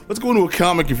let's go into a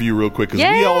comic review real quick, because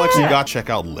we all actually got to check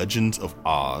out Legends of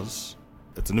Oz.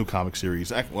 It's a new comic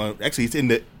series. Actually, it's in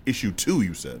the issue 2,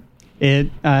 you said. It,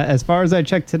 as far as I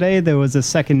checked today, there was a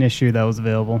second issue that was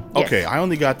available. Okay, yes. I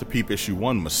only got to peep issue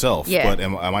 1 myself, but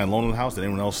am I alone in the house? Did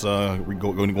anyone else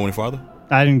go any farther?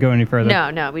 I didn't go any further.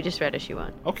 No, we just read issue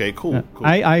 1. Okay, cool.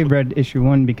 I read issue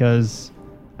 1 because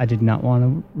I did not want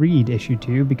to read issue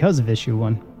 2 because of issue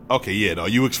 1. Okay,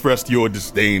 you expressed your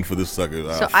disdain for this sucker.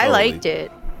 So I liked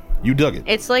it. You dug it.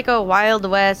 It's like a Wild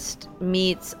West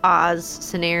meets Oz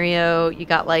scenario. You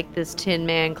got like this Tin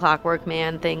Man, Clockwork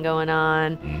Man thing going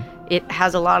on. Mm-hmm. It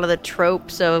has a lot of the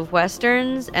tropes of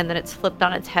Westerns, and then it's flipped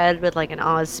on its head with like an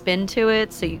Oz spin to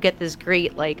it. So you get this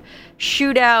great like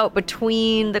shootout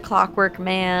between the Clockwork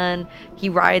Man. He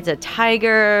rides a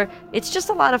tiger. It's just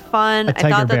a lot of fun. I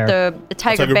thought that the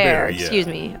tiger bear, excuse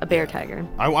me, a bear tiger.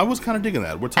 I was kind of digging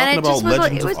that. We're talking about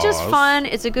Legends of Oz. It was just fun.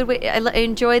 It's a good way. I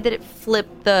enjoyed that it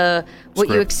flipped what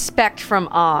you expect from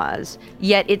Oz,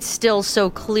 yet it's still so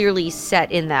clearly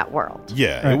set in that world.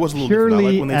 Yeah, it was a little different. I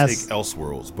like when they take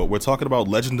Elseworlds, but we're talking about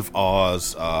Legend of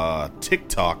Oz, Tik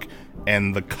Tok,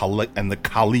 and the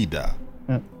Kalidah,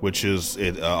 which is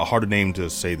a harder name to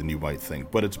say than you might think.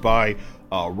 But it's by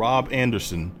Rob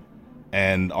Anderson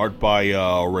and art by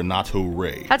Renato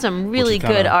Ray. Had some really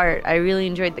good art. I really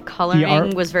enjoyed the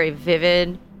coloring. Was very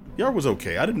vivid. The art was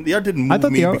okay. The art didn't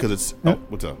move me because it's... Oh,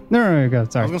 what's up? No, go.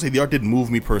 Sorry. I was going to say the art didn't move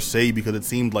me per se because it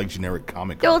seemed like generic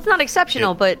comic Well, art. it's not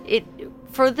exceptional, but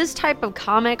for this type of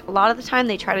comic, a lot of the time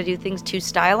they try to do things too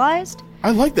stylized.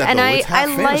 I like that, and though. It's half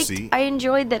fantasy. I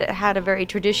enjoyed that it had a very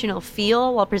traditional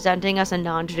feel while presenting us a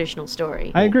non-traditional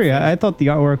story. I agree. I thought the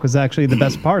artwork was actually the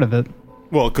best part of it.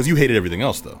 Well, because you hated everything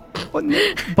else, though.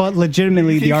 But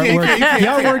legitimately, the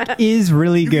artwork is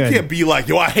really good. You can't be like,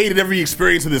 yo, I hated every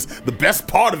experience of this. The best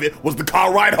part of it was the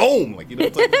car ride home. Like,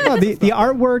 it's like, no, the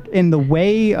artwork and the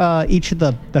way each of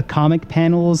the comic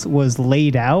panels was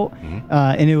laid out,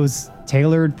 and it was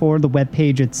tailored for the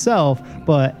webpage itself,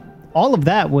 but all of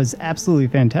that was absolutely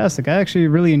fantastic. I actually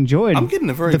really enjoyed. I'm getting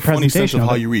a very funny sense of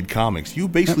how you read comics. You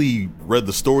basically read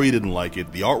the story, didn't like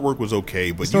it. The artwork was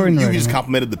okay, but you just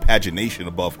complimented the pagination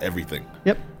above everything.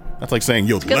 Yep. That's like saying,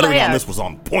 yo, the lettering on this was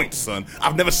on point, son.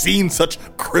 I've never seen such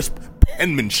crisp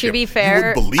penmanship. To be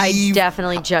fair, I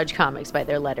definitely judge comics by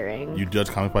their lettering. You judge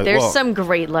comics by There's some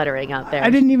great lettering out there. I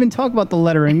didn't even talk about the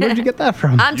lettering. Where'd you get that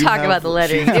from? I'm talking about the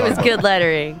lettering. It was good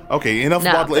lettering. Okay, enough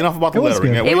about the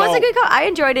lettering. It was a good call. I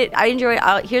enjoyed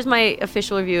it. Here's my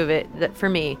official review of it. For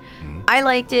me, I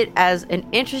liked it as an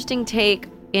interesting take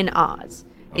in Oz.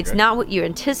 It's not what you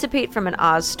anticipate from an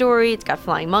Oz story. It's got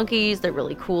flying monkeys. They're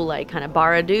really cool, like kind of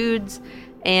bara dudes.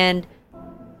 And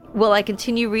will I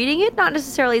continue reading it? Not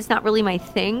necessarily. It's not really my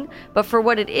thing. But for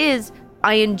what it is,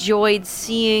 I enjoyed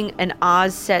seeing an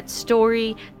Oz set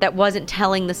story that wasn't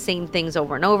telling the same things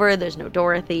over and over. There's no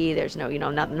Dorothy. There's no,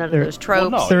 none of those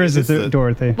tropes. Well, no, there is a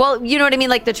Dorothy. Well, you know what I mean?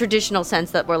 Like the traditional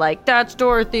sense that we're like, that's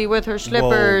Dorothy with her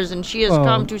slippers and she has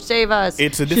come to save us.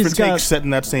 It's a different take set in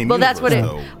that same universe, that's what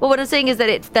what I'm saying is that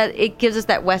it gives us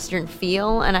that Western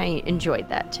feel, and I enjoyed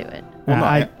that to it.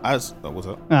 Well, what's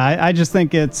up? I just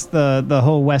think it's the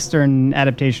whole Western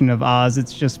adaptation of Oz.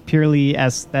 It's just purely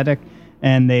aesthetic.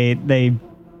 And they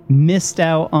missed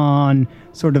out on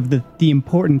sort of the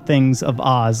important things of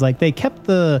Oz. Like they kept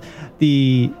the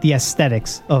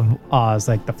aesthetics of Oz,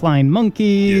 like the flying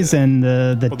monkeys and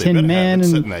the Tin Man, and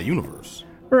set in that universe,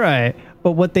 right?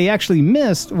 But what they actually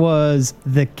missed was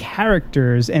the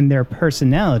characters and their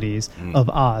personalities of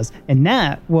Oz, and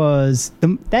that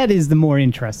is the more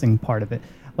interesting part of it.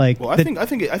 I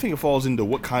think it falls into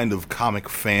what kind of comic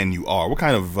fan you are, what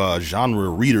kind of genre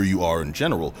reader you are in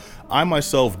general. I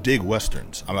myself dig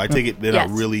Westerns. I take it they're not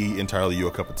really entirely your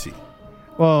cup of tea.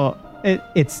 Well,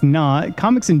 it's not.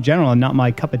 Comics in general are not my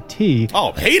cup of tea.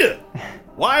 Oh, hater!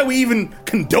 Why are we even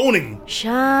condoning?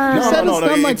 Sean.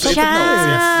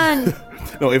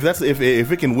 No, if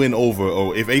it can win over,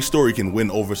 or if a story can win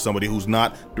over somebody who's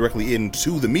not directly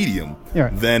into the medium,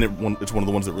 then it's one of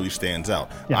the ones that really stands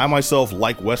out. Yeah. I myself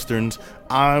like Westerns.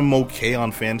 I'm okay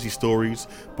on fantasy stories,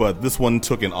 but this one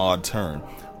took an odd turn.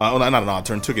 Not an odd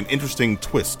turn, took an interesting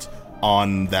twist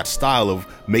on that style of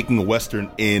making a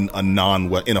Western in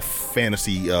a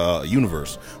fantasy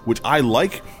universe, which I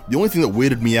like. The only thing that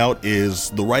weirded me out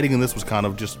is the writing in this was kind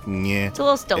of just It's a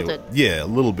little stilted. A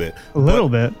little bit. A little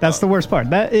bit. That's the worst part.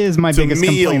 That is my biggest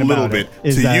complaint about it.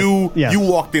 To you, you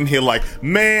walked in here like,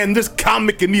 man, this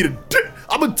comic can need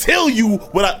I'm gonna tell you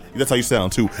that's how you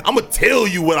sound too. I'm gonna tell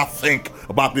you what I think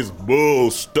about this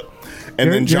bullshit.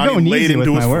 And then Johnny laid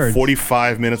into us for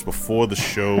 45 minutes before the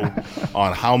show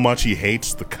on how much he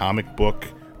hates the comic book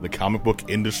the comic book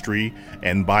industry,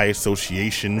 and by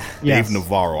association, Yes. Dave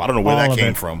Navarro. I don't know where that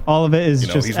came from. All of it is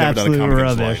he's just never done a absolute comic in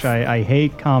his rubbish. life. I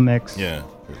hate comics. Yeah.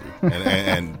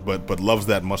 But loves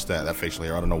that mustache, that facial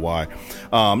hair. I don't know why.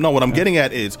 No, what I'm getting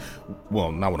at is,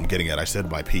 well, not what I'm getting at. I said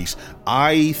my piece.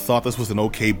 I thought this was an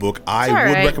okay book. I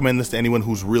would recommend this to anyone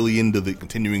who's really into the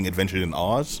Continuing Adventure in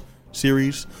Oz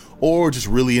series, or just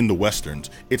really into westerns.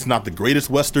 It's not the greatest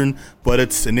western, but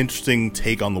it's an interesting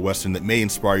take on the western that may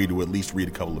inspire you to at least read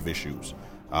a couple of issues.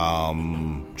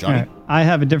 Johnny? Right. I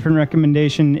have a different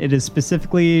recommendation. It is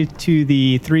specifically to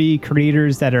the 3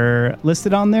 creators that are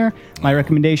listed on there. My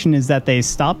recommendation is that they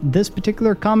stop this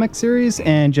particular comic series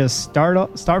and just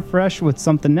start fresh with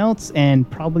something else and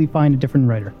probably find a different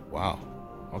writer. Wow.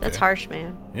 Okay. That's harsh,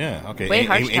 man. Yeah, okay. Way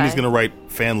harsh, Amy's guy. going to write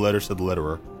fan letters to the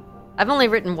letterer. I've only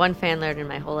written one fan letter in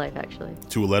my whole life, actually.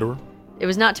 To a letterer? It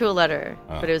was not to a letterer,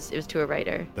 but it was to a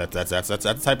writer. That's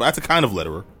a kind of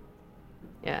letterer.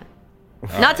 Yeah.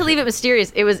 Not to leave it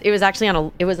mysterious, it was actually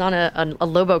on a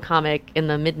Lobo comic in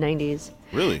the mid '90s.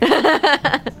 Really?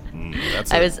 I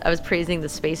was praising the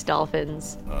space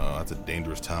dolphins. That's a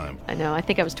dangerous time. I know. I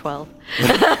think I was 12.